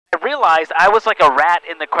realized I was like a rat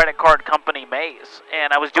in the credit card company maze,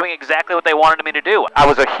 and I was doing exactly what they wanted me to do. I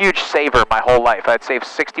was a huge saver my whole life. I'd saved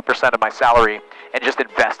 60% of my salary and just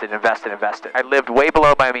invested. I lived way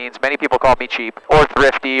below my means. Many people called me cheap or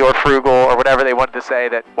thrifty or frugal or whatever they wanted to say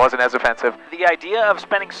that wasn't as offensive. The idea of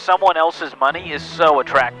spending someone else's money is so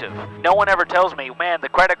attractive. No one ever tells me, man, the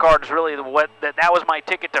credit card is really that was my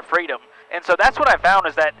ticket to freedom. And so that's what I found,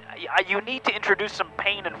 is that you need to introduce some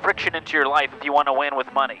pain and friction into your life if you want to win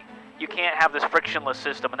with money. You can't have this frictionless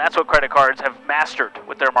system, and that's what credit cards have mastered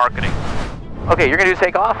with their marketing. Okay, you're going to do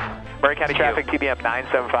takeoff? Murray County traffic, TBM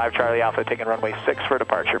 975 Charlie Alpha, taking runway 6 for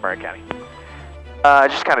departure, Murray County.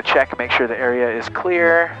 Just kind of check and make sure the area is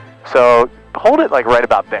clear. So hold it like right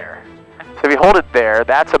about there. So if you hold it there,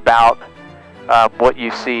 that's about what you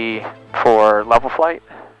see for level flight.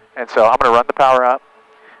 And so I'm going to run the power up.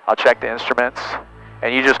 I'll check the instruments,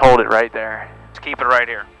 and you just hold it right there. Just keep it right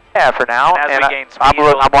here. Yeah, for now. As and we gain speed,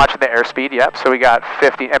 I'm watching the airspeed. Yep. So we got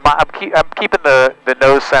 50, and I'm keeping the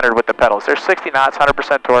nose centered with the pedals. There's 60 knots,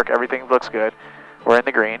 100% torque. Everything looks good. We're in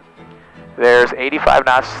the green. There's 85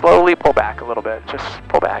 knots. Slowly pull back a little bit. Just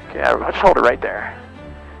pull back. Yeah, just hold it right there,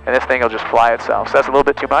 and this thing will just fly itself. So that's a little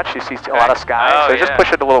bit too much. You see a lot of sky. So just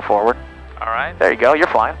push it a little forward. All right. There you go. You're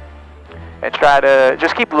flying. And try to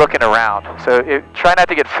just keep looking around. So try not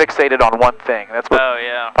to get fixated on one thing. That's what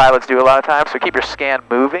pilots do a lot of times. So keep your scan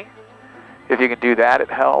moving. If you can do that, it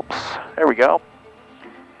helps. There we go.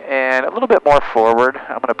 And a little bit more forward.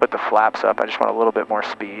 I'm going to put the flaps up. I just want a little bit more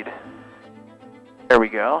speed. There we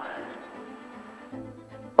go.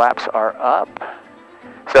 Flaps are up.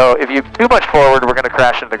 So if you too much forward, we're going to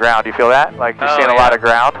crash into the ground. Do you feel that? Like you're seeing a lot of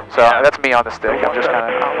ground? So that's me on the stick. I'm just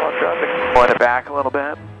kind of pulling it back a little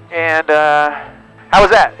bit. And how was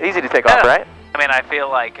that? Easy to take off, right? I mean, I feel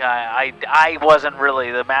like I wasn't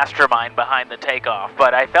really the mastermind behind the takeoff,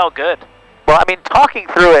 but I felt good. Well, I mean, talking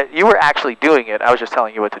through it, you were actually doing it. I was just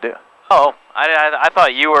telling you what to do. Oh, I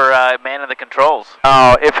thought you were man of the controls.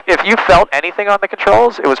 Oh, if you felt anything on the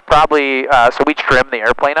controls, it was probably, so we trimmed the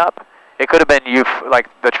airplane up. It could have been you, like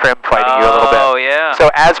the trim fighting you a little bit. Oh, yeah.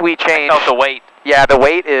 So as we change... I felt the weight. Yeah, the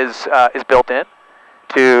weight is built in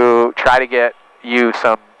to try to get you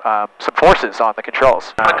some forces on the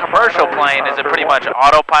controls. On a commercial plane, is it pretty much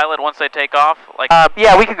autopilot once they take off? Like,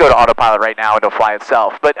 yeah, we could go to autopilot right now and it'll fly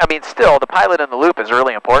itself. But I mean, still, the pilot in the loop is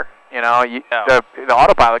really important. You know, the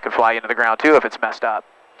autopilot could fly you into the ground too if it's messed up.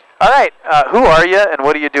 All right, who are you and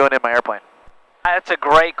what are you doing in my airplane? That's a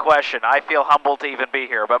great question. I feel humbled to even be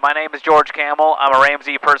here. But my name is George Kamel. I'm a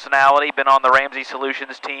Ramsey personality. Been on the Ramsey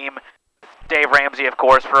Solutions team, Dave Ramsey, of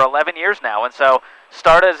course, for 11 years now. And so,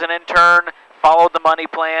 started as an intern. Followed the money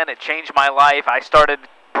plan. It changed my life. I started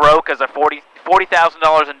broke as a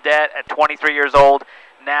 $40,000 in debt at 23 years old.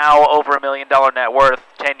 Now over $1 million net worth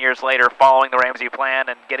 10 years later, following the Ramsey plan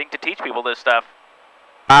and getting to teach people this stuff.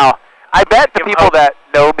 Wow. I bet the people that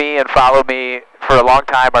know me and follow me for a long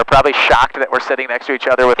time are probably shocked that we're sitting next to each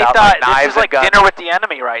other without knives and guns. This is like dinner with the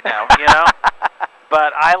enemy right now, you know?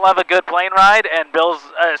 But I love a good plane ride, and Bill's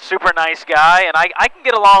a super nice guy, and I can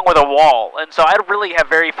get along with a wall. And so I really have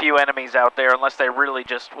very few enemies out there unless they really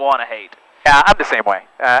just want to hate. Yeah, I'm the same way.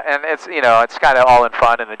 And it's, you know, it's kind of all in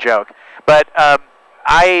fun and a joke. But I'm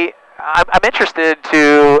interested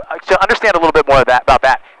to understand a little bit more about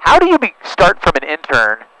that. How do you start from an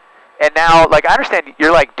intern? And now, like, I understand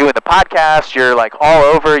you're, like, doing the podcast. You're, like, all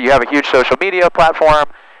over. You have a huge social media platform.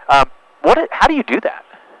 How do you do that?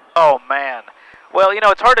 Oh, man. Well, you know,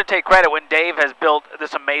 it's hard to take credit when Dave has built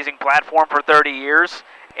this amazing platform for 30 years,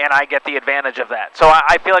 and I get the advantage of that. So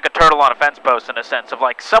I feel like a turtle on a fence post in a sense of,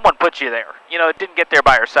 like, someone put you there. You know, it didn't get there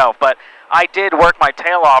by yourself, but I did work my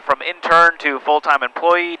tail off from intern to full-time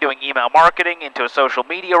employee, doing email marketing, into a social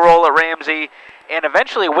media role at Ramsey, and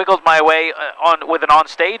eventually wiggled my way with an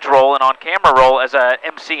on-stage role and on-camera role as a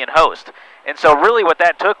MC and host. And so really what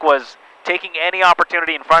that took was taking any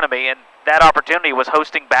opportunity in front of me, and that opportunity was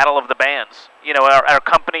hosting Battle of the Bands. You know, our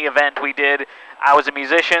company event we did, I was a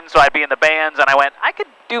musician, so I'd be in the bands, and I went, I could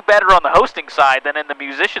do better on the hosting side than in the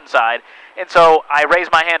musician side. And so I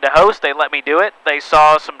raised my hand to host. They let me do it. They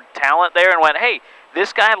saw some talent there and went, hey,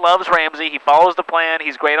 this guy loves Ramsey. He follows the plan.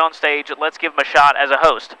 He's great on stage. Let's give him a shot as a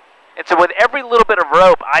host. And so with every little bit of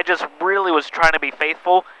rope, I just really was trying to be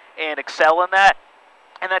faithful and excel in that.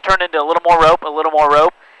 And that turned into a little more rope, a little more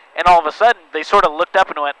rope. And all of a sudden, they sort of looked up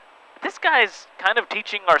and went, this guy's kind of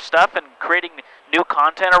teaching our stuff and creating new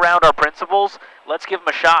content around our principles. Let's give him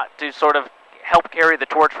a shot to sort of help carry the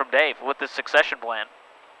torch from Dave with this succession plan.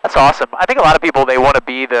 That's awesome. I think a lot of people, they want to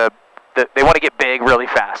be they want to get big really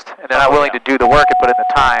fast, and they're not willing to do the work and put in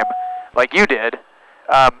the time like you did.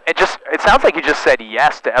 It sounds like you just said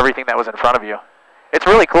yes to everything that was in front of you. It's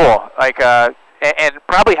really cool. Like, and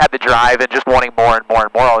probably had the drive and just wanting more and more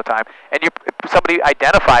and more all the time. And somebody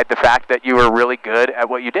identified the fact that you were really good at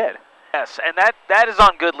what you did. Yes, and that is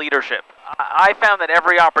on good leadership. I found that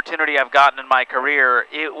every opportunity I've gotten in my career,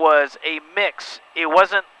 it was a mix. It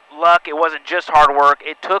wasn't luck. It wasn't just hard work.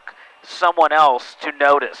 It took someone else to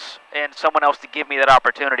notice and someone else to give me that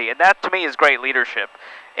opportunity. And that, to me, is great leadership.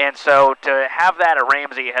 And so to have that at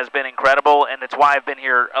Ramsey has been incredible, and it's why I've been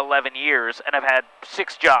here 11 years, and I've had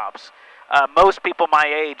 6 jobs. Most people my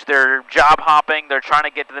age, they're job hopping, they're trying to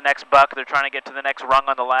get to the next buck, they're trying to get to the next rung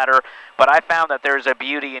on the ladder, but I found that there's a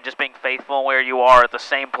beauty in just being faithful where you are at the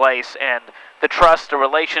same place, and the trust, the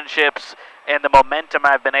relationships, and the momentum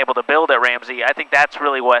I've been able to build at Ramsey, I think that's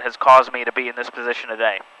really what has caused me to be in this position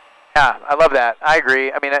today. Yeah, I love that. I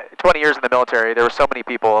agree. I mean, 20 years in the military, there were so many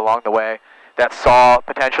people along the way that saw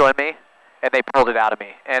potential in me, and they pulled it out of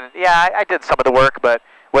me. And yeah, I did some of the work, but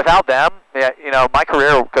without them, yeah, you know, my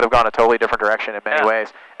career could have gone a totally different direction in many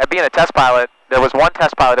ways. And being a test pilot, there was one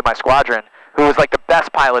test pilot in my squadron who was like the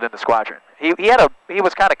best pilot in the squadron. He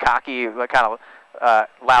was kind of cocky, like kind of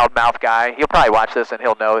loud mouth guy. He'll probably watch this and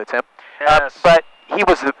he'll know it's him. Yes. But he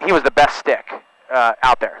was the best stick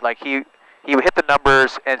out there. Like he hit the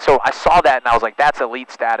numbers, and so I saw that and I was like, that's elite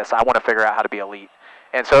status. I want to figure out how to be elite.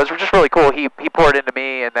 And so it was just really cool. He poured into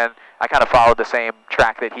me, and then I kind of followed the same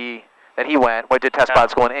track that he went. Did test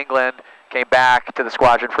pilot school in England, came back to the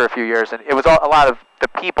squadron for a few years, and it was a lot of the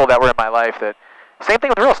people that were in my life that. Same thing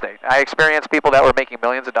with real estate. I experienced people that were making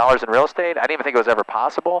millions of dollars in real estate. I didn't even think it was ever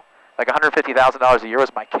possible. Like $150,000 a year was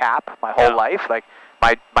my cap my whole life. Like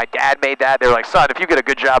my dad made that. They were like, son, if you get a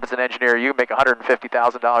good job as an engineer, you make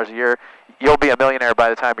 $150,000 a year. You'll be a millionaire by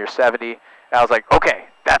the time you're 70. And I was like, okay,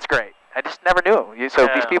 that's great. I just never knew. So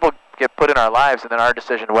these people get put in our lives, and then our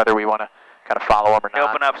decision whether we want to kind of follow them or not.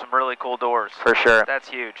 Open up some really cool doors. For sure. That's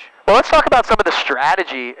huge. Well, let's talk about some of the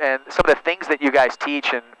strategy and some of the things that you guys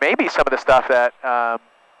teach, and maybe some of the stuff that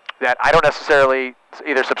that I don't necessarily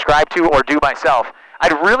either subscribe to or do myself.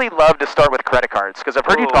 I'd really love to start with credit cards, because I've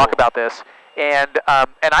heard you talk about this, and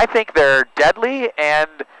I think they're deadly, and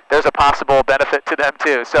there's a possible benefit to them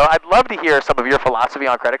too. So I'd love to hear some of your philosophy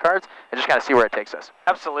on credit cards and just kind of see where it takes us.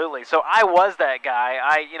 Absolutely. So I was that guy.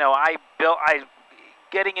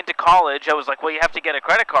 Getting into college, I was like, well, you have to get a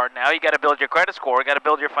credit card now. You got to build your credit score. You got to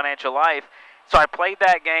build your financial life. So I played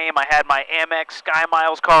that game. I had my Amex Sky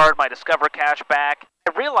Miles card, my Discover Cash back.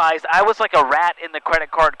 I realized I was like a rat in the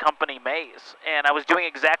credit card company maze, and I was doing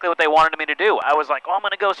exactly what they wanted me to do. I was like, oh, I'm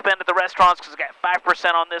going to go spend at the restaurants because I got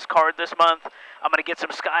 5% on this card this month. I'm going to get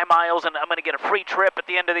some Sky Miles, and I'm going to get a free trip at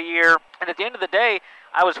the end of the year. And at the end of the day,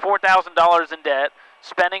 I was $4,000 in debt,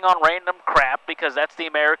 spending on random crap because that's the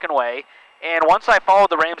American way. And once I followed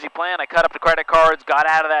the Ramsey plan, I cut up the credit cards, got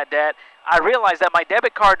out of that debt. I realized that my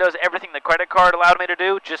debit card does everything the credit card allowed me to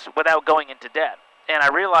do, just without going into debt. And I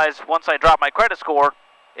realized once I dropped my credit score,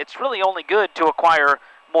 it's really only good to acquire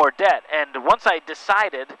more debt. And once I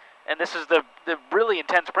decided, and this is the really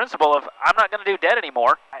intense principle of I'm not going to do debt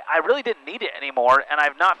anymore, I really didn't need it anymore, and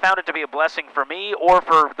I've not found it to be a blessing for me or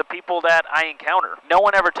for the people that I encounter. No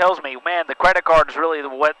one ever tells me, man, the credit card is really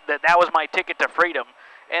that was my ticket to freedom.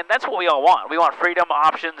 And that's what we all want. We want freedom,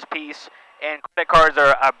 options, peace, and credit cards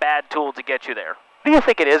are a bad tool to get you there. What do you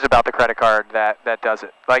think it is about the credit card that does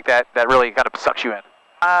it? Like that really kind of sucks you in?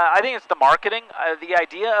 I think it's the marketing. The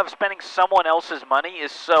idea of spending someone else's money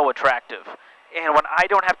is so attractive. And when I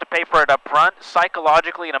don't have to pay for it up front,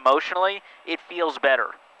 psychologically and emotionally, it feels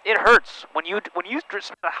better. It hurts. When you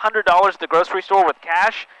spend $100 at the grocery store with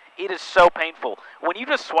cash, it is so painful. When you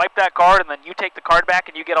just swipe that card and then you take the card back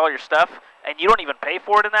and you get all your stuff and you don't even pay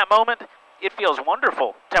for it in that moment, it feels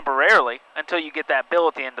wonderful temporarily until you get that bill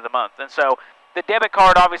at the end of the month. And so the debit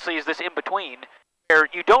card obviously is this in-between where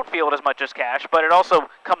you don't feel it as much as cash, but it also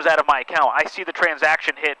comes out of my account. I see the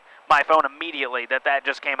transaction hit my phone immediately that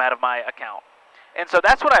just came out of my account. And so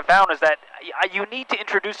that's what I found is that you need to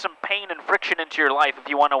introduce some pain and friction into your life if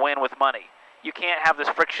you want to win with money. You can't have this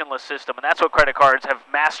frictionless system, and that's what credit cards have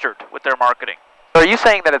mastered with their marketing. So are you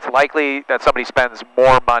saying that it's likely that somebody spends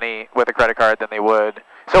more money with a credit card than they would?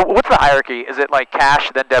 So what's the hierarchy? Is it like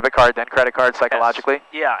cash, then debit card, then credit card psychologically?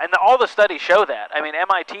 Yes. Yeah, and all the studies show that. I mean,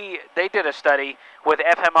 MIT, they did a study with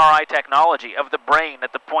fMRI technology of the brain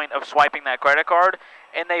at the point of swiping that credit card,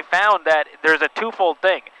 and they found that there's a twofold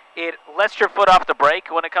thing. It lets your foot off the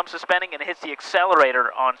brake when it comes to spending, and it hits the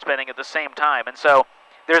accelerator on spending at the same time. And so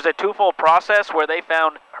there's a twofold process where they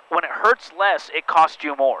found when it hurts less, it costs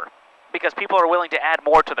you more because people are willing to add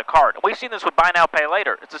more to the cart. We've seen this with buy now, pay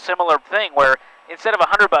later. It's a similar thing where instead of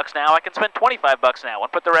 $100 now, I can spend $25 now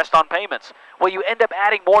and put the rest on payments. Well, you end up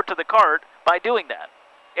adding more to the cart by doing that.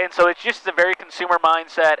 And so it's just a very consumer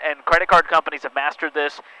mindset, and credit card companies have mastered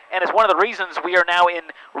this, and it's one of the reasons we are now in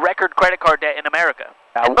record credit card debt in America.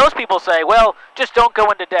 And most people say, well, just don't go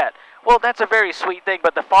into debt. Well, that's a very sweet thing,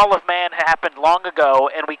 but the fall of man happened long ago,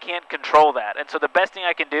 and we can't control that. And so the best thing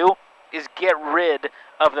I can do is get rid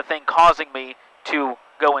of the thing causing me to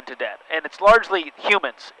go into debt. And it's largely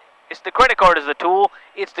humans. It's the credit card is the tool.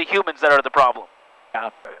 It's the humans that are the problem. Yeah.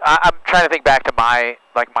 I'm trying to think back to my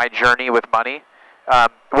journey with money.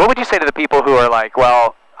 What would you say to the people who are like,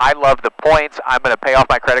 well, I love the points. I'm going to pay off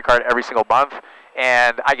my credit card every single month,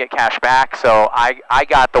 and I get cash back. So I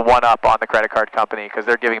got the one up on the credit card company because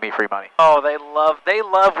they're giving me free money. Oh, they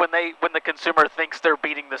love when the consumer thinks they're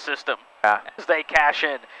beating the system as they cash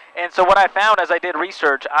in. And so what I found as I did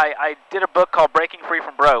research, I did a book called Breaking Free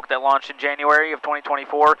from Broke that launched in January of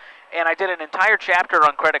 2024, and I did an entire chapter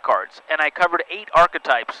on credit cards, and I covered 8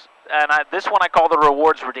 archetypes. And this one I call the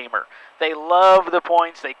rewards redeemer. They love the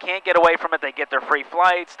points. They can't get away from it. They get their free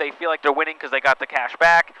flights. They feel like they're winning because they got the cash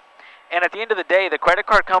back. And at the end of the day, the credit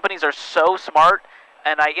card companies are so smart.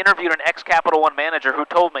 And I interviewed an ex-Capital One manager who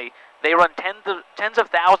told me they run tens of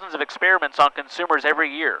thousands of experiments on consumers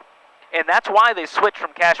every year. And that's why they switch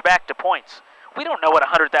from cash back to points. We don't know what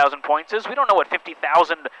 100,000 points is. We don't know what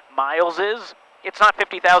 50,000 miles is. It's not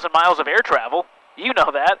 50,000 miles of air travel. You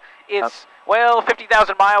know that. It's, well,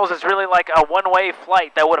 50,000 miles is really like a one-way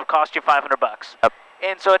flight that would have cost you $500. Yep.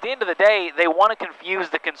 And so at the end of the day, they want to confuse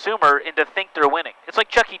the consumer into think they're winning. It's like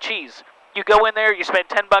Chuck E. Cheese. You go in there, you spend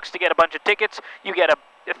 $10 to get a bunch of tickets, you get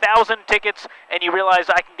 1,000 tickets, and you realize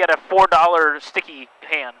I can get a $4 sticky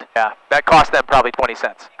hand. Yeah, that cost them probably 20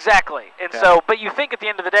 cents. Exactly. And so, but you think at the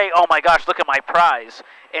end of the day, oh my gosh, look at my prize.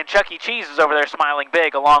 And Chuck E. Cheese is over there smiling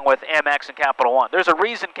big along with Amex and Capital One. There's a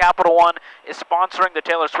reason Capital One is sponsoring the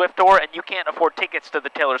Taylor Swift tour, and you can't afford tickets to the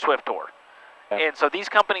Taylor Swift tour. Yeah. And so these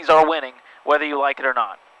companies are winning, whether you like it or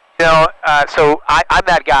not. You know, so I'm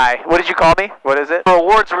that guy. What did you call me? What is it?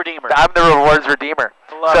 Rewards redeemer. I'm the rewards redeemer.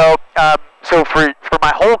 So for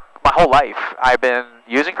my whole life, I've been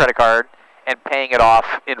using credit card and paying it off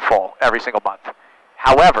in full every single month.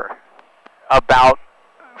 However, about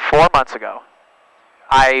 4 months ago,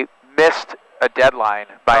 I missed a deadline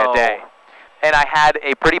by a day, and I had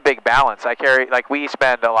a pretty big balance. I carry, like, we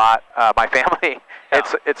spend a lot. My family,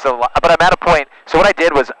 it's a lot. But I'm at a point. So what I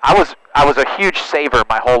did was I was a huge saver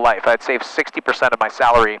my whole life. I'd save 60% of my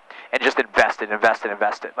salary and just invested.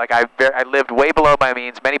 Like I lived way below my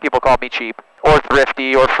means. Many people called me cheap or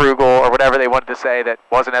thrifty or frugal or whatever they wanted to say that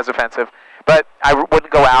wasn't as offensive. But I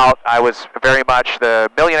wouldn't go out. I was very much the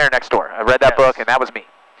millionaire next door. I read that book, and that was me,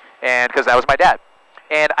 and because that was my dad.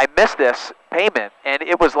 And I missed this payment, and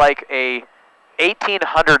it was like a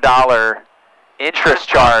 $1,800 interest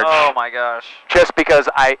charge. Oh my gosh! Just because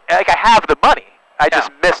I have the money, I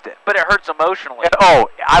just missed it. But it hurts emotionally. And,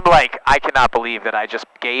 I'm like, I cannot believe that I just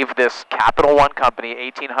gave this Capital One company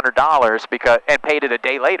 $1,800 and paid it a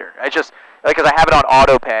day later. Because I have it on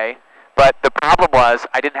auto pay. But the problem was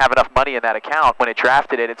I didn't have enough money in that account. When it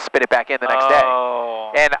drafted it, it spit it back in the next day.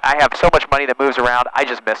 And I have so much money that moves around, I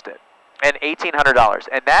just missed it. And $1,800.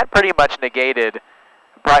 And that pretty much negated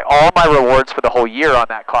probably all my rewards for the whole year on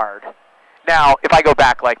that card. Now, if I go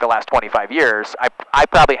back like the last 25 years, I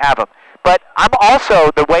probably have them. But I'm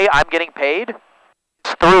also, the way I'm getting paid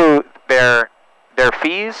is through their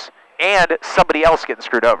fees and somebody else getting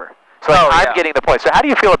screwed over. So I'm getting the points. So how do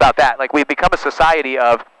you feel about that? Like, we've become a society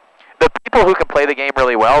of the people who can play the game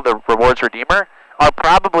really well, the rewards redeemer, are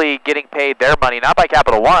probably getting paid their money, not by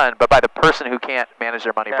Capital One, but by the person who can't manage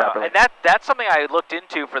their money properly. And that's something I looked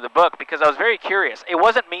into for the book because I was very curious. It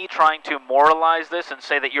wasn't me trying to moralize this and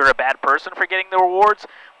say that you're a bad person for getting the rewards,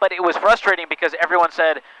 but it was frustrating because everyone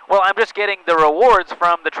said, well, I'm just getting the rewards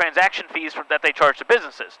from the transaction fees that they charge to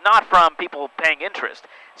businesses, not from people paying interest.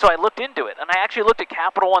 So I looked into it, and I actually looked at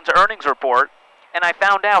Capital One's earnings report, and I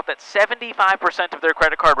found out that 75% of their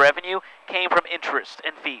credit card revenue came from interest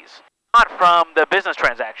and fees, not from the business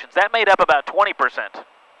transactions. That made up about 20%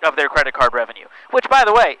 of their credit card revenue. Which, by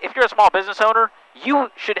the way, if you're a small business owner, you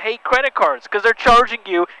should hate credit cards because they're charging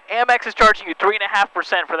you, Amex is charging you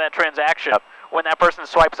 3.5% for that transaction when that person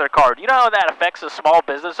swipes their card. You know how that affects a small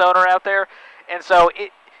business owner out there? And so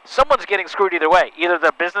someone's getting screwed either way, either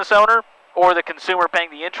the business owner or the consumer paying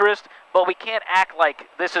the interest, but we can't act like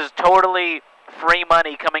this is totally free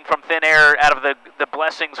money coming from thin air out of the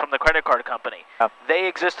blessings from the credit card company. They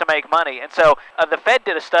exist to make money. And so the Fed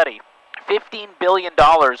did a study. $15 billion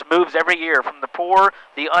moves every year from the poor,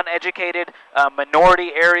 the uneducated,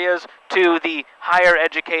 minority areas to the higher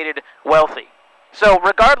educated, wealthy. So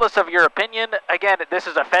regardless of your opinion, again, this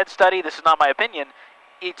is a Fed study, this is not my opinion,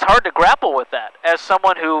 it's hard to grapple with that as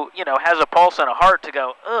someone who, has a pulse and a heart to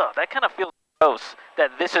go, ugh, that kind of feels gross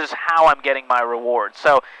that this is how I'm getting my reward.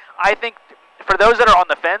 So I think for those that are on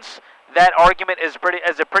the fence, that argument is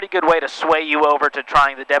a pretty good way to sway you over to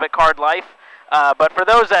trying the debit card life. But for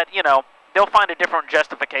those that, they'll find a different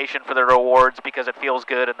justification for their rewards because it feels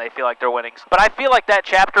good and they feel like they're winning. But I feel like that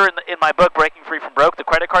chapter in my book, Breaking Free from Broke, the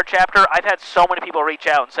credit card chapter, I've had so many people reach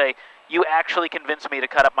out and say, you actually convinced me to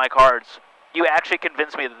cut up my cards. You actually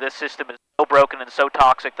convinced me that this system is so broken and so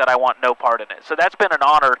toxic that I want no part in it. So that's been an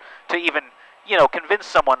honor to even, convince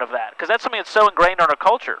someone of that, because that's something that's so ingrained in our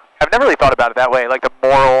culture. I've never really thought about it that way, like the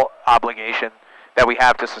moral obligation that we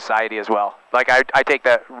have to society as well. Like I take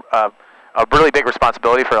that a really big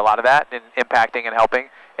responsibility for a lot of that in impacting and helping,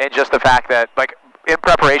 and just the fact that, like, in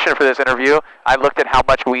preparation for this interview, I looked at how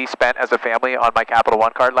much we spent as a family on my Capital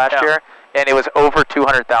One card last year, and it was over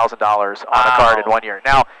 $200,000 on a card in 1 year.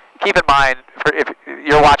 Now, keep in mind, if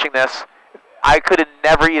you're watching this, I could have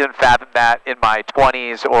never even fathomed that in my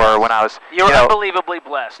 20s or when I was... You're unbelievably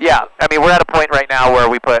blessed. Yeah. I mean, we're at a point right now where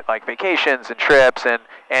we put, like, vacations and trips and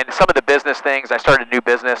some of the business things. I started a new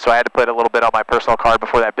business, so I had to put a little bit on my personal card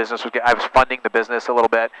before that business was... I was funding the business a little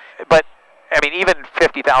bit. But, I mean, even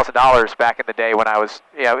 $50,000 back in the day when I was...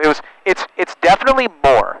 It's definitely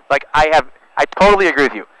more. Like, I totally agree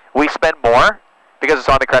with you. We spend more because it's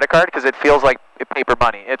on the credit card because it feels like paper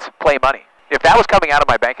money. It's play money. If that was coming out of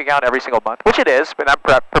my bank account every single month, which it is, but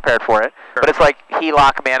I'm prepared for it, but it's like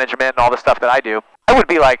HELOC management and all the stuff that I do, I would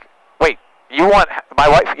be like, wait, you want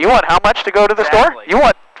how much to go to the store? You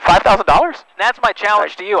want $5,000? That's my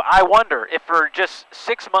challenge to you. I wonder if for just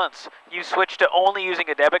 6 months you switch to only using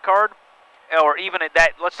a debit card, or even at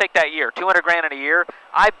that, let's take that year, $200 grand in a year,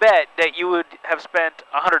 I bet that you would have spent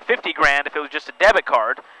 $150 grand if it was just a debit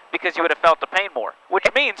card, because you would have felt the pain more, which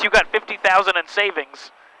means you got $50,000 in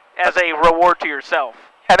savings as a reward to yourself.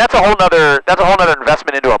 And that's a whole nother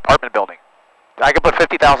investment into an apartment building. I could put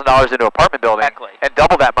 $50,000 into an apartment building and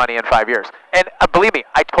double that money in 5 years. And believe me,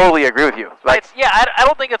 I totally agree with you. Like, I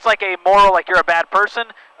don't think it's like a moral, like you're a bad person.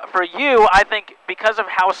 For you, I think because of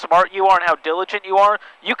how smart you are and how diligent you are,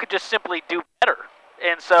 you could just simply do better.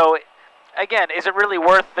 And so, again, is it really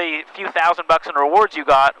worth the few $1,000 in rewards you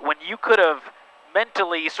got when you could have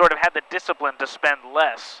mentally sort of had the discipline to spend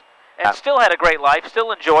less? And still had a great life,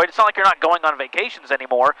 still enjoyed. It's not like you're not going on vacations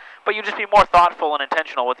anymore, but you just be more thoughtful and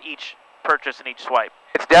intentional with each purchase and each swipe.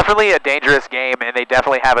 It's definitely a dangerous game, and they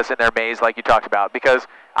definitely have us in their maze like you talked about, because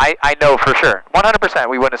I know for sure, 100%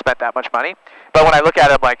 we wouldn't have spent that much money. But when I look at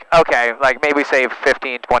it, I'm like, okay, like maybe save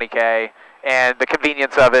 15, 20K, and the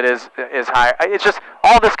convenience of it is higher. It's just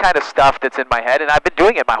all this kind of stuff that's in my head, and I've been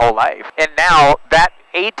doing it my whole life. And now that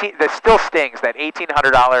that still stings, that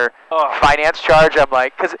 $1,800 finance charge. I'm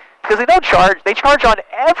like, because they charge on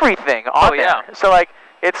everything on there. Yeah. So like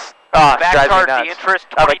it's back charge the interest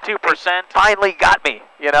 22%. Finally got me,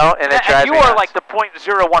 and it drives me nuts. You are like the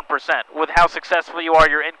 0.01% with how successful you are,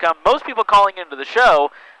 your income. Most people calling into the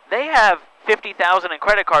show, they have $50,000 in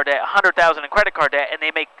credit card debt, $100,000 in credit card debt, and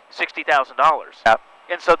they make $60,000. Yep.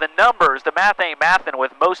 And so the numbers, the math ain't mathin'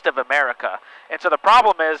 with most of America. And so the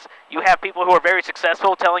problem is you have people who are very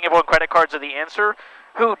successful telling everyone credit cards are the answer,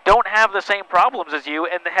 who don't have the same problems as you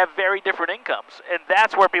and have very different incomes. And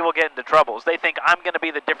that's where people get into troubles. They think, I'm going to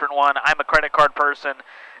be the different one. I'm a credit card person.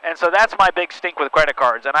 And so that's my big stink with credit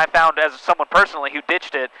cards. And I found, as someone personally who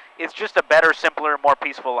ditched it, it's just a better, simpler, more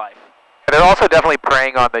peaceful life. And they're also definitely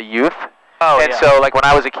preying on the youth. So, like, when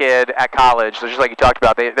I was a kid at college, so just like you talked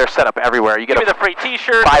about, they're set up everywhere. You get the free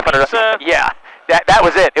T-shirt, $500. Yeah, that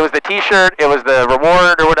was it. It was the T-shirt, it was the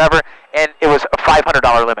reward or whatever, and it was a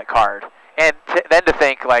 $500 limit card. And then to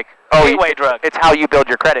think, like, gateway drug. It's how you build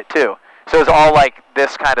your credit, too. So it was all, like,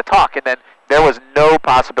 this kind of talk. And then there was no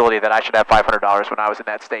possibility that I should have $500 when I was in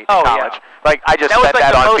that state in college. Yeah. Like, I just spent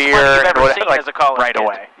that on beer as a college right kid.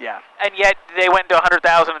 away. Yeah. And yet they went to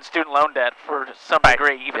 $100,000 in student loan debt for some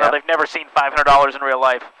degree, even though they've never seen $500 in real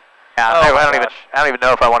life. Yeah, I don't even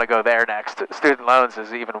know if I want to go there next. Student loans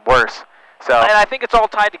is even worse. So. And I think it's all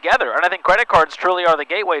tied together. And I think credit cards truly are the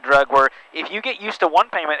gateway drug where if you get used to one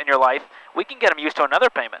payment in your life, we can get them used to another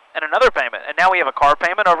payment and another payment. And now we have a car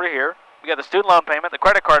payment over here. We got the student loan payment, the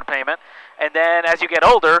credit card payment. And then as you get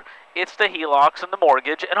older, it's the HELOCs and the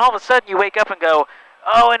mortgage. And all of a sudden you wake up and go,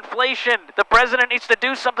 oh, inflation. The president needs to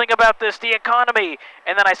do something about this, the economy.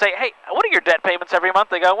 And then I say, hey, what are your debt payments every month?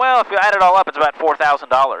 They go, well, if you add it all up, it's about $4,000.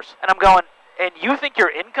 And I'm going, and you think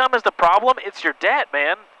your income is the problem? It's your debt,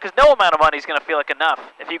 man. Because no amount of money is going to feel like enough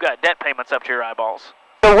if you got debt payments up to your eyeballs.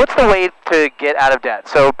 So what's the way to get out of debt?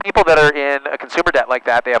 So people that are in a consumer debt like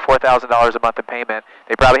that, they have $4,000 a month in payment.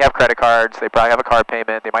 They probably have credit cards. They probably have a car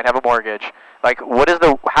payment. They might have a mortgage. Like,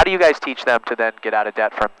 how do you guys teach them to then get out of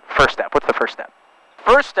debt from first step? What's the first step?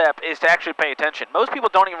 First step is to actually pay attention. Most people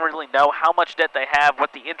don't even really know how much debt they have,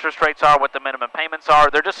 what the interest rates are, what the minimum payments are.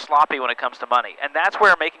 They're just sloppy when it comes to money. And that's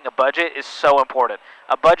where making a budget is so important.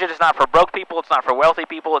 A budget is not for broke people. It's not for wealthy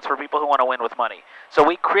people. It's for people who want to win with money. So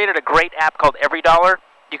we created a great app called Every Dollar.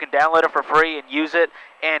 You can download it for free and use it.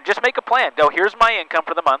 And just make a plan. Go, here's my income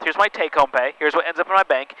for the month. Here's my take-home pay. Here's what ends up in my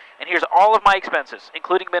bank. And here's all of my expenses,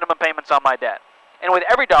 including minimum payments on my debt. And with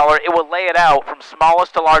Every Dollar, it will lay it out from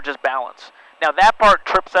smallest to largest balance. Now, that part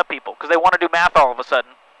trips up people because they want to do math all of a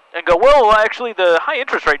sudden and go, well, actually, the high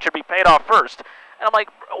interest rate should be paid off first. And I'm like,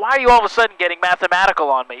 why are you all of a sudden getting mathematical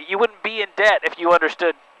on me? You wouldn't be in debt if you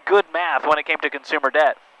understood good math when it came to consumer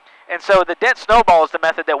debt. And so the debt snowball is the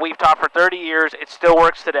method that we've taught for 30 years. It still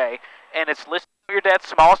works today. And it's list your debts,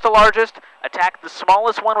 smallest to largest, attack the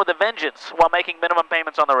smallest one with a vengeance while making minimum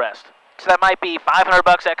payments on the rest. So that might be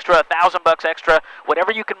 $500 extra, $1,000 extra,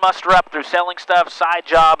 whatever you can muster up through selling stuff, side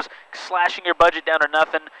jobs, slashing your budget down to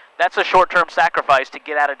nothing. That's a short-term sacrifice to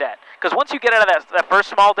get out of debt. Because once you get out of that first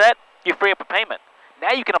small debt, you free up a payment.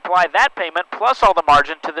 Now you can apply that payment plus all the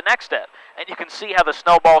margin to the next debt. And you can see how the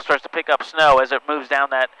snowball starts to pick up snow as it moves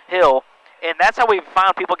down that hill. And that's how we've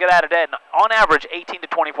found people get out of debt in, on average, 18 to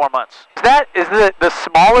 24 months. Is the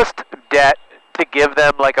smallest debt to give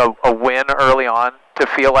them like a win early on? To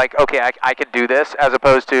feel like, okay, I can do this, as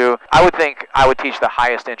opposed to, I would think I would teach the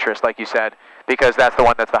highest interest, like you said, because that's the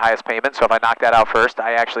one that's the highest payment. So if I knock that out first,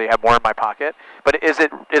 I actually have more in my pocket. But is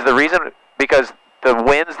the reason because the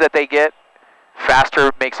wins that they get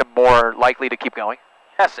faster makes them more likely to keep going?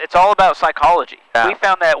 Yes, it's all about psychology. Yeah. We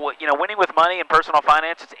found that winning with money and personal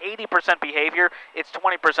finance, it's 80% behavior, it's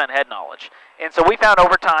 20% head knowledge. And so we found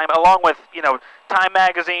over time, along with Time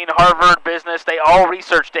Magazine, Harvard Business, they all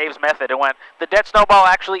researched Dave's method and went, the debt snowball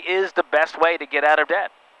actually is the best way to get out of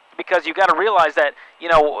debt. Because you got to realize that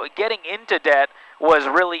getting into debt was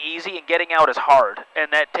really easy and getting out is hard,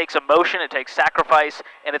 and that takes emotion, it takes sacrifice,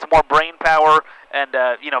 and it's more brain power and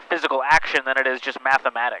physical action than it is just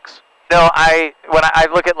mathematics. No, when I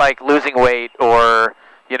look at like losing weight or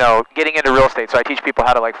getting into real estate, so I teach people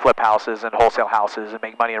how to like flip houses and wholesale houses and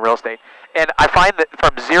make money in real estate. And I find that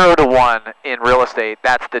from 0 to 1 in real estate,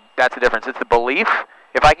 that's the difference. It's the belief.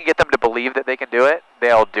 If I can get them to believe that they can do it,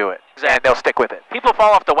 they'll do it. Exactly. And they'll stick with it. People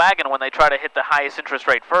fall off the wagon when they try to hit the highest interest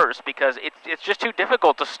rate first because it's just too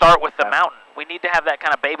difficult to start with the mountain. We need to have that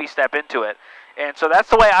kind of baby step into it. And so that's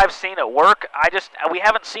the way I've seen it work. We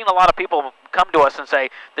haven't seen a lot of people come to us and say,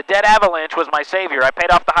 the debt avalanche was my savior. I paid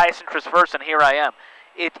off the highest interest first, and here I am.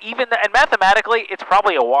 And mathematically, it's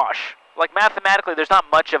probably a wash. Like mathematically, there's not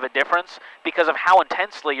much of a difference because of how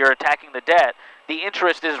intensely you're attacking the debt. The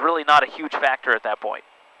interest is really not a huge factor at that point.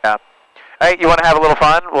 Yeah. Hey, you want to have a little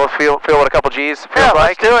fun? We'll feel what a couple G's feels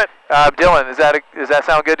like. Let's do it. Dylan, does that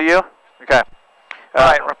sound good to you? Okay. All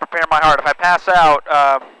right, prepare my heart. If I pass out,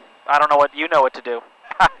 I don't know what you know what to do.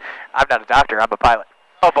 I'm not a doctor. I'm a pilot.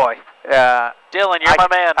 Oh, boy. Dylan, you're my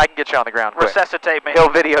man. I can get you on the ground quick. Resuscitate me. He'll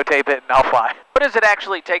videotape it, and I'll fly. What does it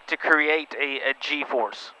actually take to create a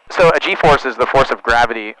G-force? So a G-force is the force of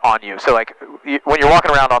gravity on you. So like when you're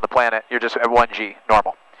walking around on the planet, you're just at 1 G,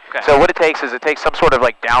 normal. Okay. So what it takes is some sort of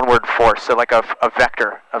like downward force, so like a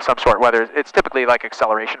vector of some sort, whether it's typically like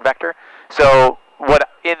acceleration vector. So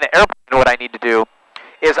in the airplane, what I need to do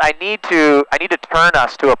is I need to turn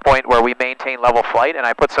us to a point where we maintain level flight, and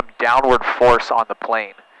I put some downward force on the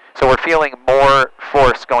plane. So we're feeling more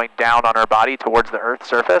force going down on our body towards the Earth's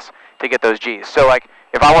surface to get those Gs. So like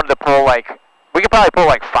if I wanted to pull we could probably pull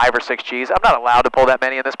like 5 or 6 Gs. I'm not allowed to pull that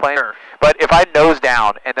many in this plane. Sure. But if I nose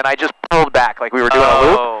down and then I just pulled back like we were doing a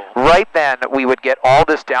loop, right then we would get all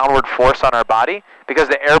this downward force on our body because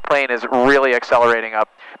the airplane is really accelerating up.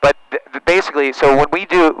 But basically, so when we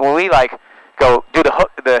go do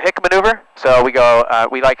the hick maneuver, so we go,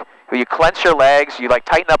 you clench your legs, you like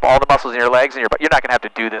tighten up all the muscles in your legs, and you're not going to have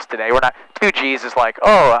to do this today. We're not, 2 Gs is like,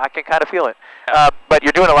 oh, I can kind of feel it. But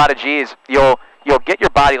you're doing a lot of Gs. You'll get your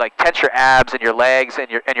body, like tense your abs and your legs and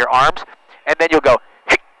your arms, and then you'll go,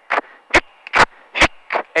 hick, hick, hick,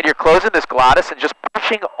 and you're closing this glottis and just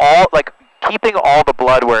pushing keeping all the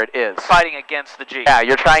blood where it is. Fighting against the G. Yeah,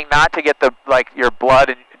 you're trying not to get your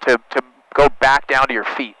blood to go back down to your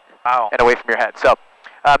feet. Wow. And away from your head. So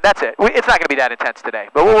that's it. It's not going to be that intense today.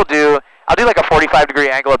 But what we'll do, I'll do like a 45-degree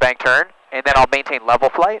angle of bank turn, and then I'll maintain level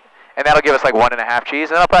flight, and that'll give us like 1.5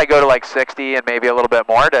 Gs. And I'll probably go to like 60 and maybe a little bit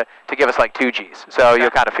more to give us like 2 Gs. So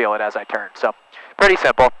you'll kind of feel it as I turn. So pretty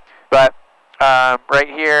simple. But right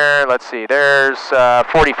here, let's see, there's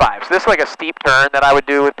 45. So this is like a steep turn that I would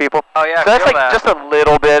do with people. Oh, yeah, so that's like just a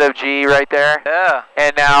little bit of G right there. Yeah.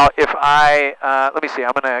 And now if I, let me see,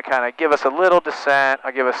 I'm going to kind of give us a little descent.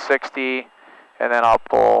 I'll give us 60, and then I'll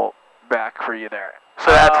pull back for you there.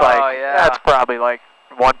 So that's that's probably like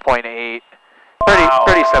 1.8.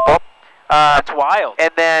 Pretty simple. That's wild. And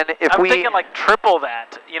then if I'm thinking like triple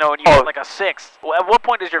that, you know, when you get like a 6. At what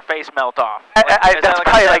point does your face melt off? Like, is that's that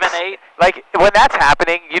probably like a 7, 8? Like when that's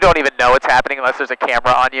happening, you don't even know it's happening unless there's a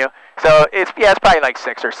camera on you. So it's probably like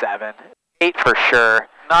 6 or 7, 8 for sure.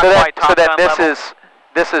 Not quite top then this level?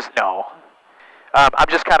 this is no. I'm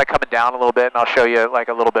just kind of coming down a little bit, and I'll show you like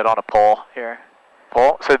a little bit on a pull here.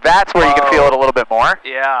 Pull. So that's where you can feel it a little bit more.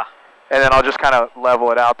 Yeah. And then I'll just kind of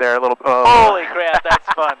level it out there a little. Holy crap, that's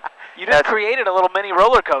fun. You just created a little mini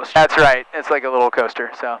roller coaster. That's right. It's like a little coaster.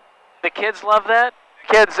 So the kids love that?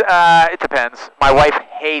 Kids, it depends. My wife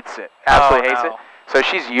hates it. Absolutely hates it. So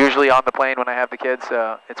she's usually on the plane when I have the kids,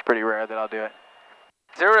 so it's pretty rare that I'll do it.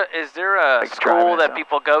 Is there a school that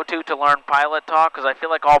people go to learn pilot talk? Because I feel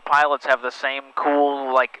like all pilots have the same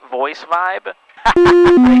cool like voice vibe.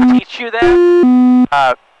 They teach you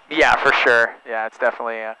that? Yeah, for sure. Yeah, it's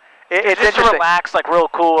definitely... it's just relaxed, like real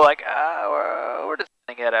cool, like we're just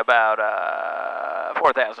at about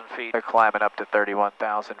 4,000 feet. They're climbing up to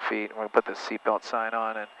 31,000 feet. We're going to put the seatbelt sign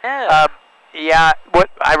on. And yeah. What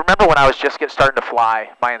I remember when I was just starting to fly,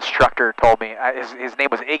 my instructor told me, his name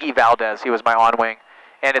was Iggy Valdez. He was my on-wing.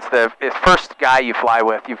 And it's the first guy you fly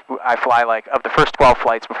with. I fly like, of the first 12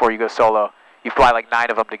 flights before you go solo, you fly like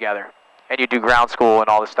 9 of them together. And you do ground school and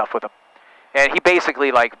all this stuff with him. And he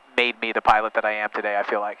basically like made me the pilot that I am today, I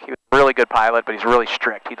feel like. He was a really good pilot, but he's really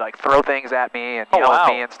strict. He'd like throw things at me and yell at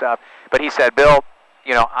me and stuff. But he said, Bill,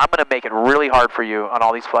 you know, I'm going to make it really hard for you on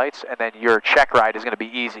all these flights, and then your check ride is going to be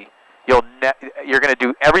easy. You're going to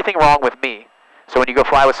do everything wrong with me. So when you go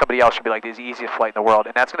fly with somebody else, you'll be like, this is the easiest flight in the world,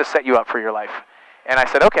 and that's going to set you up for your life. And I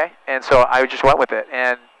said, okay. And so I just went with it,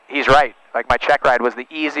 and he's right. Like my check ride was the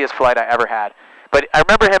easiest flight I ever had. But I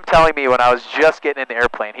remember him telling me when I was just getting in the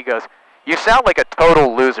airplane, he goes, you sound like a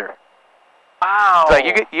total loser. Wow. It's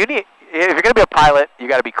like you need, if you're going to be a pilot, you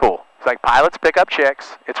got to be cool. It's like pilots pick up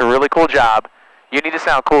chicks. It's a really cool job. You need to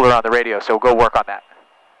sound cooler on the radio, so go work on that.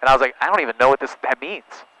 And I was like, I don't even know what that means.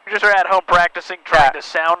 You just were at home practicing, trying to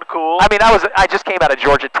sound cool. I mean, I just came out of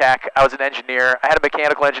Georgia Tech. I was an engineer. I had a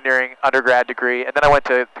mechanical engineering undergrad degree, and then I went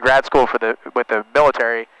to grad school with the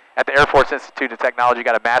military at the Air Force Institute of Technology.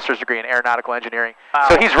 Got a master's degree in aeronautical engineering. Wow.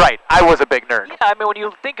 So he's right. I was a big nerd. Yeah, I mean, when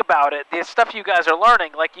you think about it, the stuff you guys are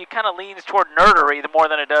learning, like, you kind of leans toward nerdery more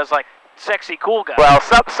than it does like sexy cool guys. Well,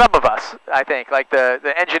 some of us, I think, like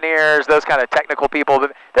the engineers, those kind of technical people.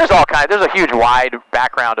 But there's a huge wide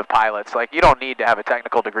background of pilots. Like, you don't need to have a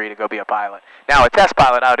technical degree to go be a pilot. Now, a test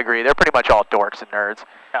pilot, I would agree, they're pretty much all dorks and nerds.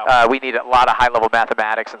 Oh. We need a lot of high-level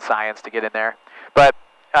mathematics and science to get in there. But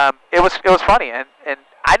it was funny, and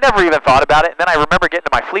I never even thought about it. And then I remember getting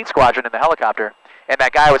to my fleet squadron in the helicopter, and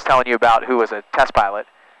that guy I was telling you about who was a test pilot,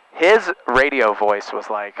 his radio voice was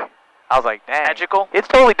like, I was like, dang. Magical? It's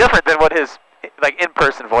totally different than what his like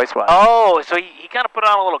in-person voice was. Oh, so he kind of put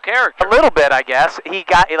on a little character. A little bit, I guess. He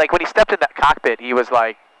got, like, when he stepped in that cockpit, he was,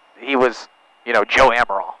 you know, Joe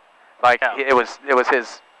Amaral. Like, it was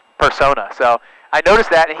his persona. So I noticed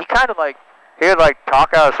that, and he kind of like, he would like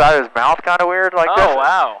talk out of the side of his mouth kind of weird like this. Oh,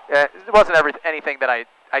 wow. It wasn't anything that I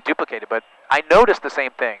duplicated, but I noticed the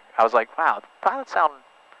same thing. I was like, wow, the pilots sound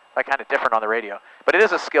like kind of different on the radio. But it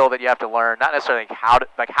is a skill that you have to learn, not necessarily how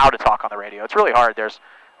to talk on the radio. It's really hard. There's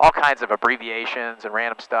all kinds of abbreviations and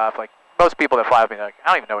random stuff. Like, most people that fly with me, they're like, I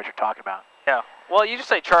don't even know what you're talking about. Yeah. Well, you just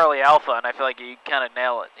say Charlie Alpha, and I feel like you kind of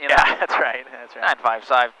nail it. You know? Yeah, that's right.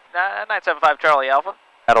 975 Charlie Alpha.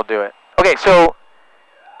 That'll do it. Okay, so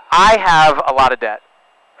I have a lot of debt,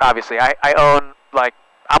 obviously. I own, like,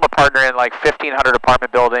 I'm a partner in, like, 1,500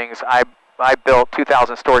 apartment buildings. I built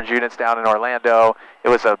 2,000 storage units down in Orlando. It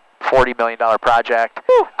was a $40 million project.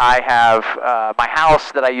 Whew. I have my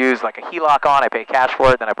house that I use like a HELOC on. I pay cash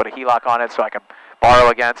for it, then I put a HELOC on it so I can borrow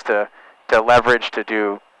against to leverage to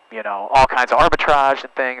do, you know, all kinds of arbitrage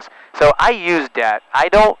and things. So I use debt. I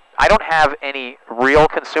don't have any real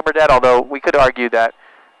consumer debt, although we could argue that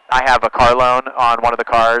I have a car loan on one of the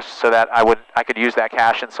cars so that I could use that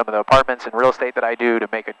cash in some of the apartments and real estate that I do to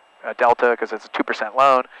make a delta because it's a 2%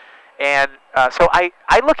 loan. And so I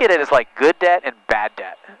look at it as like good debt and bad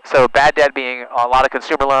debt. So bad debt being a lot of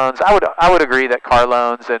consumer loans. I would agree that car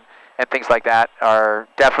loans and things like that are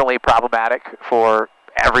definitely problematic for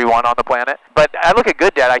everyone on the planet. But I look at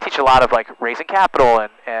good debt. I teach a lot of like raising capital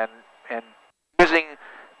and using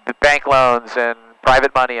the bank loans and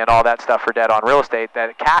private money and all that stuff for debt on real estate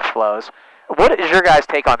that cash flows. What is your guys'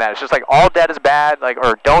 take on that? It's just like all debt is bad, like,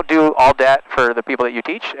 or don't do all debt for the people that you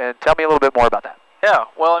teach? And tell me a little bit more about that. Yeah,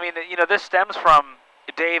 well, I mean, this stems from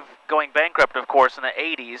Dave going bankrupt, of course, in the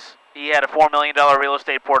 80s. He had a $4 million real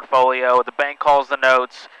estate portfolio. The bank calls the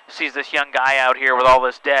notes, sees this young guy out here with all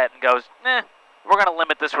this debt, and goes, we're going to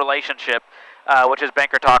limit this relationship, which is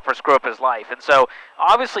banker talk for screw up his life. And so,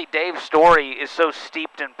 obviously, Dave's story is so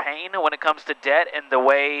steeped in pain when it comes to debt and the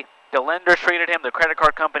way the lenders treated him, the credit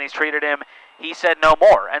card companies treated him. He said no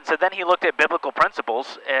more. And so then he looked at biblical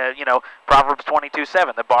principles, Proverbs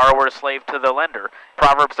 22:7, the borrower is slave to the lender.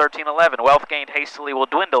 Proverbs 13:11, wealth gained hastily will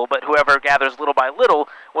dwindle, but whoever gathers little by little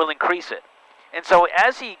will increase it. And so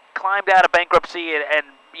as he climbed out of bankruptcy and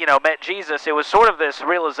met Jesus, it was sort of this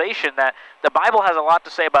realization that the Bible has a lot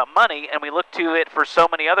to say about money, and we look to it for so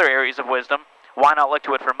many other areas of wisdom. Why not look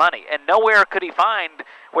to it for money? And nowhere could he find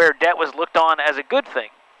where debt was looked on as a good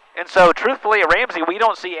thing. And so, truthfully, at Ramsey, we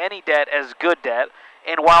don't see any debt as good debt.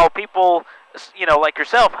 And while people, like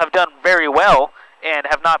yourself, have done very well and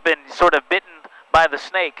have not been sort of bitten by the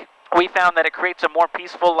snake, we found that it creates a more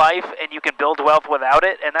peaceful life and you can build wealth without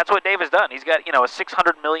it. And that's what Dave has done. He's got, a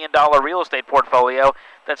 $600 million real estate portfolio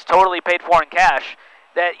that's totally paid for in cash.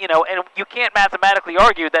 That, and you can't mathematically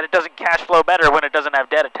argue that it doesn't cash flow better when it doesn't have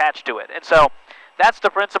debt attached to it. And so, that's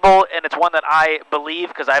the principle, and it's one that I believe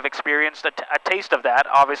because I've experienced a taste of that,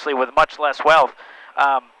 obviously with much less wealth.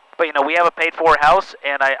 But, we have a paid-for house,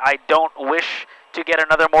 and I don't wish to get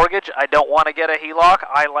another mortgage. I don't want to get a HELOC.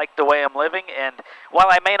 I like the way I'm living, and while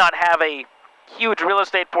I may not have a huge real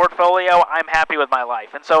estate portfolio, I'm happy with my life.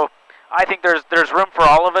 And so I think there's room for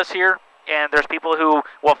all of us here, and there's people who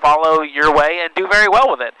will follow your way and do very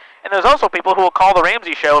well with it. And there's also people who will call the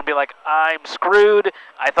Ramsey Show and be like, I'm screwed.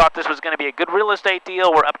 I thought this was going to be a good real estate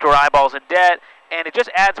deal. We're up to our eyeballs in debt. And it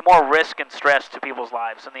just adds more risk and stress to people's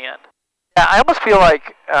lives in the end. Yeah, I almost feel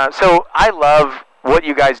like, so I love what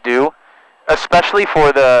you guys do, especially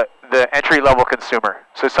for the entry-level consumer.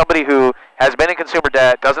 So somebody who has been in consumer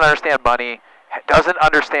debt, doesn't understand money, doesn't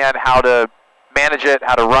understand how to manage it,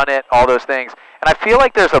 how to run it, all those things. And I feel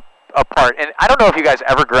like there's a part, and I don't know if you guys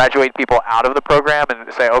ever graduate people out of the program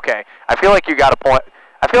and say, okay, I feel like you got a point.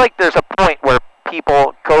 I feel like there's a point where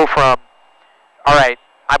people go from, all right,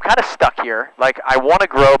 I'm kind of stuck here. Like, I want to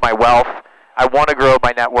grow my wealth. I want to grow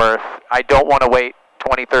my net worth. I don't want to wait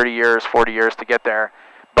 20, 30 years, 40 years to get there.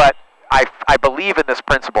 But I believe in this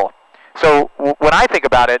principle. So when I think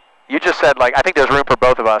about it, you just said, like, I think there's room for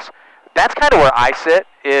both of us. That's kind of where I sit,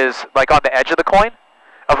 is like on the edge of the coin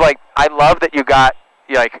of like, I love that you got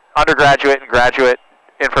like undergraduate and graduate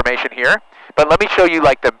information here, but let me show you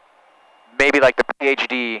like maybe the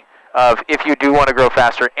PhD of if you do want to grow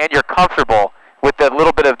faster and you're comfortable with a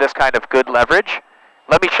little bit of this kind of good leverage,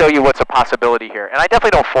 let me show you what's a possibility here. And I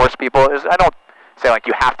definitely don't force people. I don't say like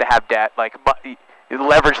you have to have debt, like you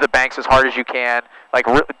leverage the banks as hard as you can, like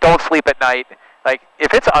don't sleep at night. Like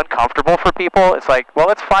if it's uncomfortable for people, it's like, well,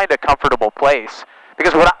 let's find a comfortable place.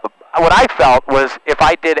 Because what I felt was if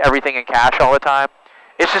I did everything in cash all the time,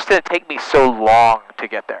 it's just going to take me so long to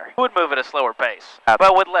get there. He would move at a slower pace,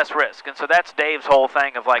 but with less risk. And so that's Dave's whole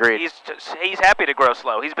thing of like, he's happy to grow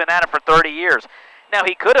slow. He's been at it for 30 years. Now,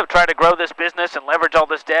 he could have tried to grow this business and leverage all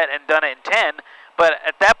this debt and done it in 10, but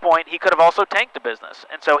at that point, he could have also tanked the business.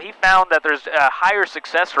 And so he found that there's a higher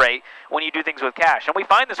success rate when you do things with cash. And we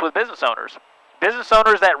find this with business owners. Business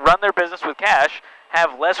owners that run their business with cash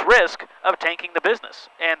have less risk of tanking the business.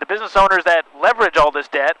 And the business owners that leverage all this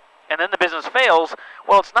debt and then the business fails,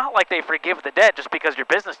 well, it's not like they forgive the debt just because your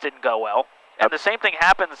business didn't go well. And the same thing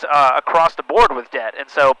happens across the board with debt. And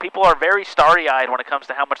so people are very starry-eyed when it comes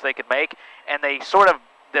to how much they can make, and they sort of,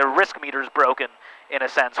 their risk meter's broken in a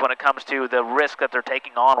sense when it comes to the risk that they're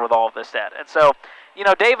taking on with all of this debt. And so,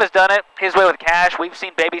 Dave has done it his way with cash. We've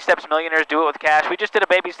seen Baby Steps Millionaires do it with cash. We just did a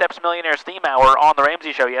Baby Steps Millionaires theme hour on the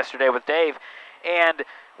Ramsey Show yesterday with Dave, and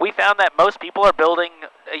we found that most people are building,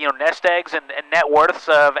 nest eggs and net worths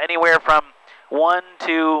of anywhere from $1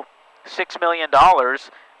 to $6 million,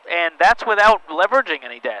 and that's without leveraging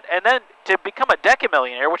any debt. And then to become a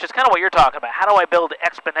decamillionaire, which is kind of what you're talking about, how do I build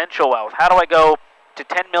exponential wealth? How do I go to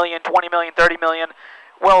 10 million, 20 million, 30 million?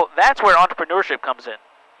 Well, that's where entrepreneurship comes in.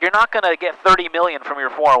 You're not going to get 30 million from your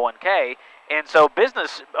 401k. And so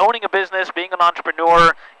owning a business, being an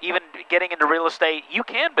entrepreneur, even getting into real estate, you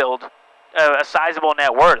can build a sizable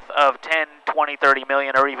net worth of 10, 20, 30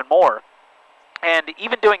 million or even more. And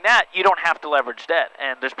even doing that, you don't have to leverage debt.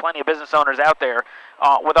 And there's plenty of business owners out there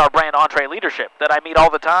with our brand Entree Leadership that I meet all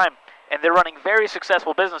the time, and they're running very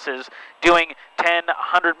successful businesses doing $10,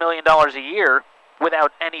 $100 million a year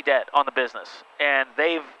without any debt on the business. And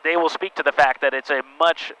they will speak to the fact that it's a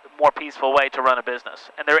much more peaceful way to run a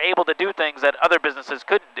business. And they're able to do things that other businesses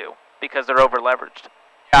couldn't do because they're over-leveraged.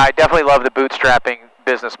 Yeah, I definitely love the bootstrapping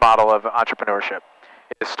business model of entrepreneurship.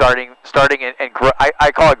 Is starting and grow,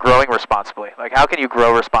 I call it growing responsibly. Like, how can you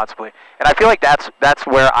grow responsibly? And I feel like that's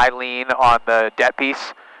where I lean on the debt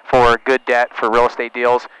piece for good debt for real estate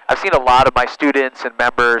deals. I've seen a lot of my students and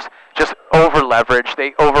members just over-leverage.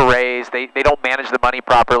 They over-raise. They don't manage the money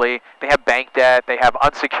properly. They have bank debt. They have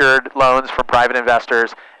unsecured loans from private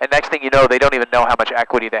investors. And next thing you know, they don't even know how much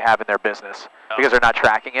equity they have in their business because they're not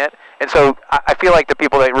tracking it. And so I feel like the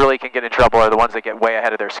people that really can get in trouble are the ones that get way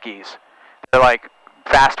ahead of their skis. They're like,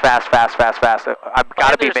 fast. I've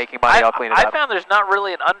got to be making money. I'll clean it up. I found there's not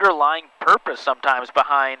really an underlying purpose sometimes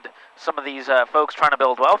behind some of these folks trying to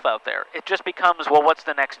build wealth out there. It just becomes, well, what's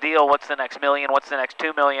the next deal? What's the next million? What's the next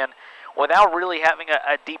 2 million? Without really having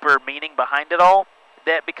a deeper meaning behind it all,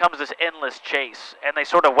 that becomes this endless chase. And they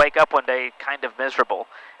sort of wake up one day kind of miserable.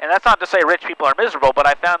 And that's not to say rich people are miserable, but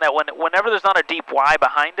I found that whenever there's not a deep why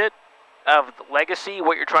behind it, of legacy,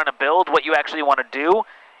 what you're trying to build, what you actually want to do,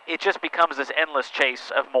 it just becomes this endless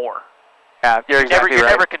chase of more. Yeah, you're exactly right. You're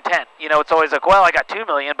never content. You know, it's always like, well, I got 2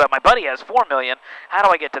 million, but my buddy has 4 million. How do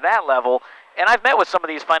I get to that level? And I've met with some of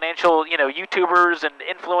these financial, YouTubers and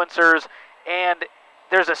influencers, and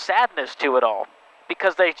there's a sadness to it all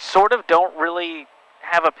because they sort of don't really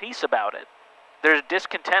have a peace about it. They're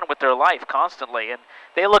discontent with their life constantly, and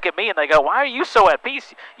they look at me and they go, "Why are you so at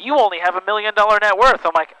peace? You only have $1 million net worth."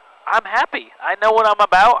 I'm like, I'm happy. I know what I'm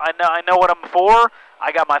about. I know what I'm for.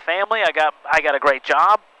 I got my family. I got a great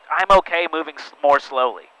job. I'm okay moving more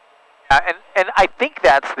slowly. And I think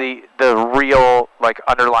that's the real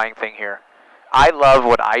underlying thing here. I love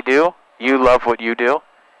what I do. You love what you do,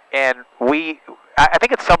 and I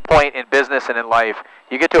think at some point in business and in life,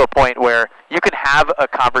 you get to a point where you can have a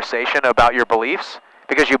conversation about your beliefs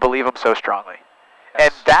because you believe them so strongly.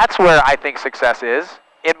 Yes. And that's where I think success is.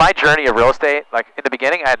 In my journey of real estate, in the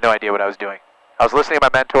beginning, I had no idea what I was doing. I was listening to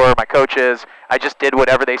my mentor, my coaches. I just did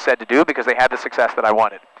whatever they said to do because they had the success that I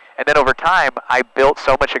wanted. And then over time, I built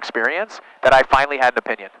so much experience that I finally had an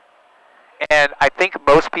opinion. And I think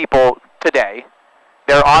most people today,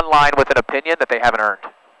 they're online with an opinion that they haven't earned.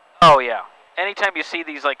 Oh, yeah. Anytime you see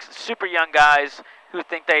these super young guys who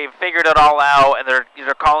think they've figured it all out and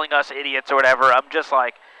they're calling us idiots or whatever, I'm just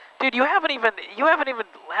like, dude, you haven't even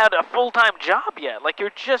had a full-time job yet.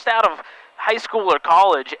 You're just out of high school or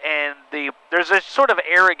college, and there's a sort of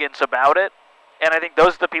arrogance about it. And I think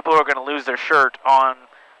those are the people who are going to lose their shirt on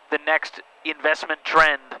the next investment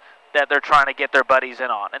trend that they're trying to get their buddies in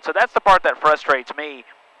on. And so that's the part that frustrates me,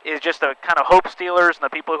 is just the kind of hope stealers and the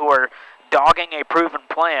people who are dogging a proven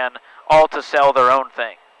plan all to sell their own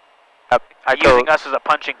thing. Using us as a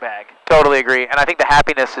punching bag. Totally agree. And I think the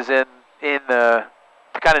happiness is in the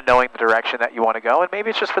kind of knowing the direction that you want to go. And maybe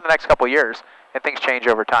it's just for the next couple of years, and things change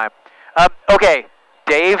over time. Okay,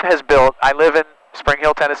 Dave has built, I live in Spring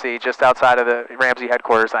Hill, Tennessee, just outside of the Ramsey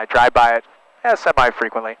headquarters. I drive by it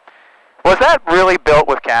semi-frequently. Was that really built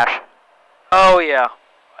with cash? Oh, yeah.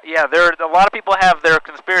 Yeah, a lot of people have their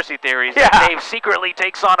conspiracy theories that Dave secretly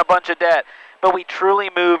takes on a bunch of debt, but we truly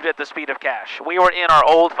moved at the speed of cash. We were in our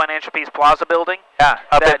old Financial Peace Plaza building. Yeah,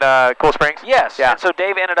 up in Cool Springs? Yes, yeah. And so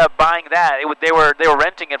Dave ended up buying that. They were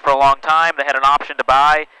renting it for a long time. They had an option to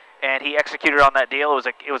buy, and he executed on that deal.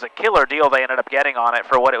 It was a killer deal they ended up getting on it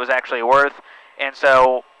for what it was actually worth, and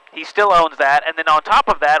so he still owns that. And then on top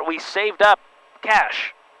of that, we saved up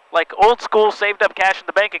cash. Old school saved up cash in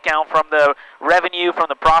the bank account from the revenue from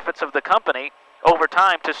the profits of the company over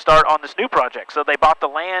time to start on this new project. So they bought the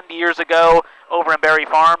land years ago over in Berry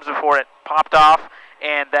Farms before it popped off,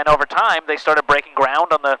 and then over time they started breaking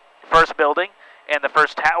ground on the first building and the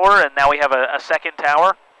first tower, and now we have a second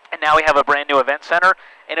tower, and now we have a brand new event center,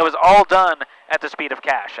 and it was all done at the speed of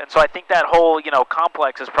cash. And so I think that whole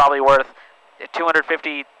complex is probably worth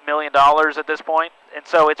 $250 million at this point, and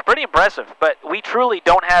so it's pretty impressive. But we truly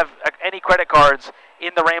don't have any credit cards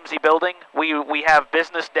in the Ramsey building. We have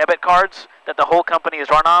business debit cards that the whole company is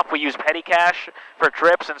run off. We use petty cash for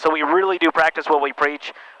trips, and so we really do practice what we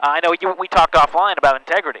preach. I know we talked offline about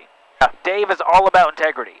integrity. Dave is all about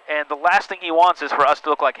integrity, and the last thing he wants is for us to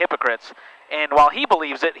look like hypocrites. And while he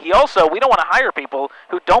believes it, we don't want to hire people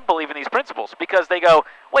who don't believe in these principles, because they go,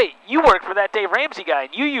 wait, you work for that Dave Ramsey guy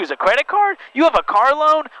and you use a credit card? You have a car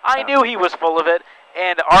loan? I knew he was full of it.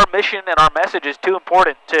 And our mission and our message is too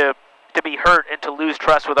important to be hurt and to lose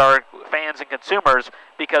trust with our fans and consumers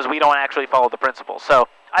because we don't actually follow the principles. So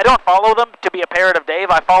I don't follow them to be a parrot of Dave.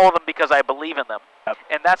 I follow them because I believe in them. Yep.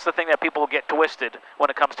 And that's the thing that people get twisted when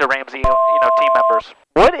it comes to Ramsey, team members.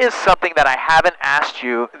 What is something that I haven't asked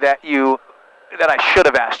you that I should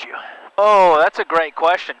have asked you? Oh, that's a great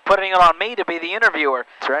question. Putting it on me to be the interviewer.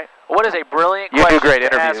 That's right. What is a brilliant You question do great to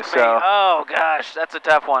interviews, ask me? so. Oh, gosh, that's a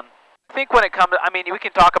tough one. I think when it comes, we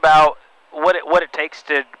can talk about what it takes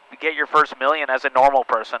to get your first million as a normal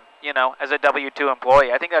person, as a W-2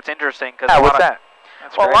 employee. I think that's interesting. What's that?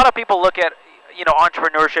 That's a lot of people look at,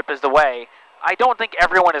 entrepreneurship as the way. I don't think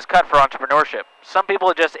everyone is cut for entrepreneurship. Some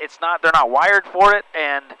people they're not wired for it,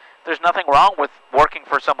 and there's nothing wrong with working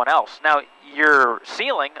for someone else. Now, your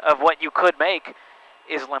ceiling of what you could make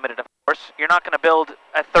is limited, of course. You're not going to build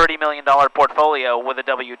a $30 million portfolio with a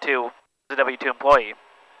W-2 employee.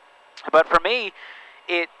 But for me,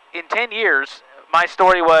 in 10 years, my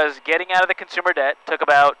story was getting out of the consumer debt. Took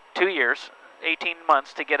about 2 years, 18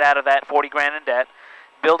 months to get out of that 40 grand in debt.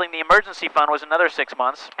 Building the emergency fund was another 6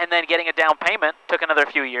 months, and then getting a down payment took another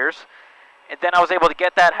few years. And then I was able to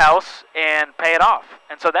get that house and pay it off.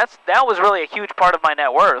 And so that was really a huge part of my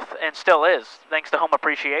net worth, and still is, thanks to home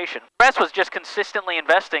appreciation. The rest was just consistently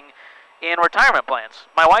investing in retirement plans,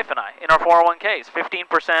 my wife and I, in our 401ks,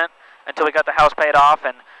 15% until we got the house paid off.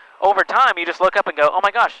 And over time, you just look up and go, oh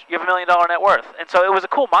my gosh, you have $1 million net worth. And so it was a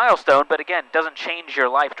cool milestone, but again, doesn't change your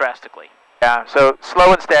life drastically. Yeah, so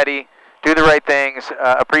slow and steady. Do the right things.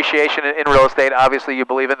 Appreciation in real estate, obviously you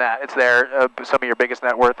believe in that. It's there. Some of your biggest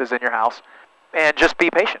net worth is in your house. And just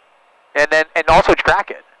be patient. And also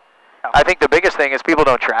track it. I think the biggest thing is people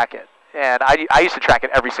don't track it. And I used to track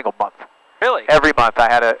it every single month. Really? Every month.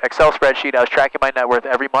 I had an Excel spreadsheet. I was tracking my net worth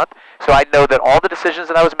every month. So I know that all the decisions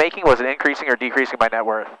that I was making was increasing or decreasing my net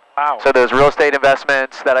worth. Wow. So those real estate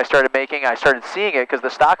investments that I started making, I started seeing it because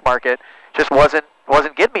the stock market just wasn't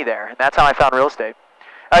getting me there. And that's how I found real estate.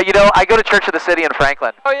 I go to Church of the City in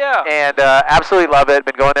Franklin. Oh, yeah. And absolutely love it.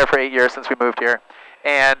 Been going there for 8 years since we moved here.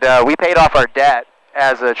 And we paid off our debt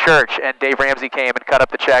as a church, and Dave Ramsey came and cut up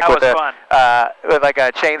the check with like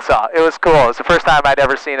a chainsaw. It was cool. It was the first time I'd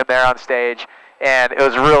ever seen him there on stage, and it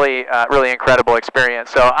was really incredible experience.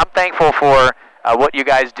 So I'm thankful for what you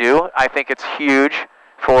guys do. I think it's huge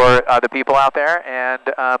for the people out there, and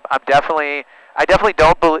I definitely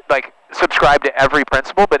don't subscribe to every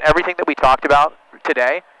principle, but everything that we talked about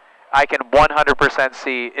today, I can 100%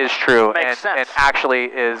 see is true and actually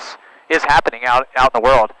is happening out in the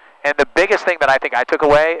world. And the biggest thing that I think I took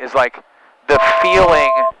away is like the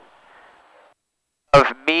feeling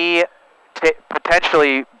of me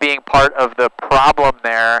potentially being part of the problem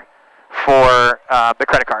there for the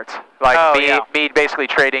credit cards. Me basically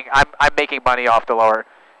trading. I'm making money off the lower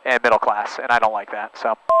and middle class, and I don't like that.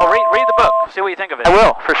 So read the book. See what you think of it. I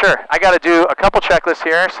will, for sure. I got to do a couple checklists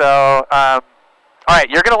here. So all right,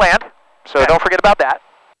 you're going to land. So don't forget about that.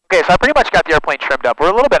 Okay, so I pretty much got the airplane trimmed up.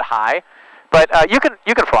 We're a little bit high, but you can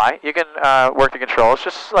fly. You can work the controls.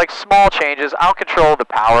 Just like small changes. I'll control the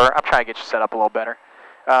power. I'm trying to get you set up a little better.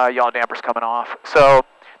 Yaw damper's coming off. So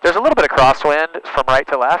there's a little bit of crosswind from right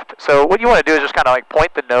to left. So what you want to do is just kind of like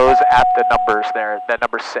point the nose at the numbers there, that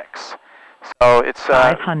number 6. So it's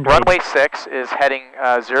runway 6 is heading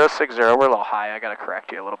 060. We're a little high. I got to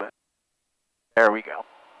correct you a little bit. There we go.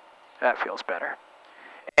 That feels better.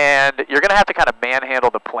 And you're going to have to kind of manhandle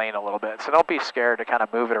the plane a little bit, so don't be scared to kind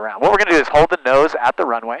of move it around. What we're going to do is hold the nose at the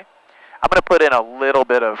runway. I'm going to put in a little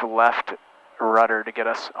bit of left rudder to get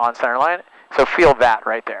us on center line. So feel that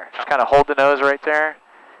right there. Just kind of hold the nose right there,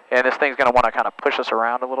 and this thing's going to want to kind of push us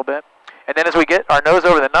around a little bit. And then as we get our nose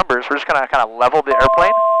over the numbers, we're just going to kind of level the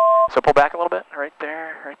airplane. So pull back a little bit, right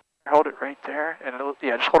there, right there. Hold it right there, and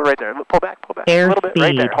just hold it right there. Pull back, a little bit,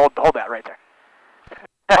 right there. Hold that right there.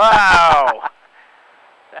 Wow.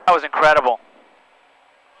 That was incredible.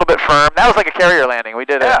 A little bit firm. That was like a carrier landing. We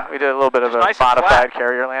did a little bit of a modified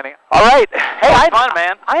carrier landing. All right. Hey, fun,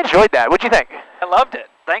 man. I enjoyed that. What'd you think? I loved it.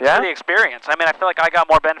 Thanks for the experience. I feel like I got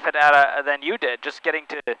more benefit than you did just getting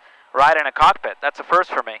to ride in a cockpit. That's a first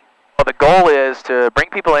for me. Well, the goal is to bring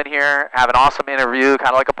people in here, have an awesome interview,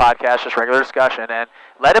 kind of like a podcast, just regular discussion, and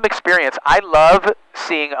let them experience. I love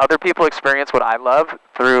seeing other people experience what I love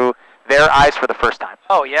through their eyes for the first time.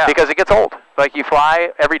 Oh, yeah. Because it gets old. Like, you fly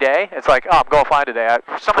every day. It's like, oh, I'm going flying today.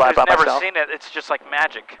 Someone who's never seen it, it's just like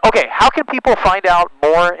magic. Okay, how can people find out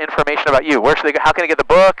more information about you? Where should they go? How can they get the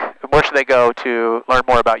book? Where should they go to learn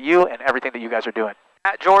more about you and everything that you guys are doing?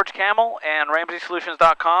 At George Kamel and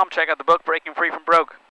RamseySolutions.com. Check out the book, Breaking Free from Broke.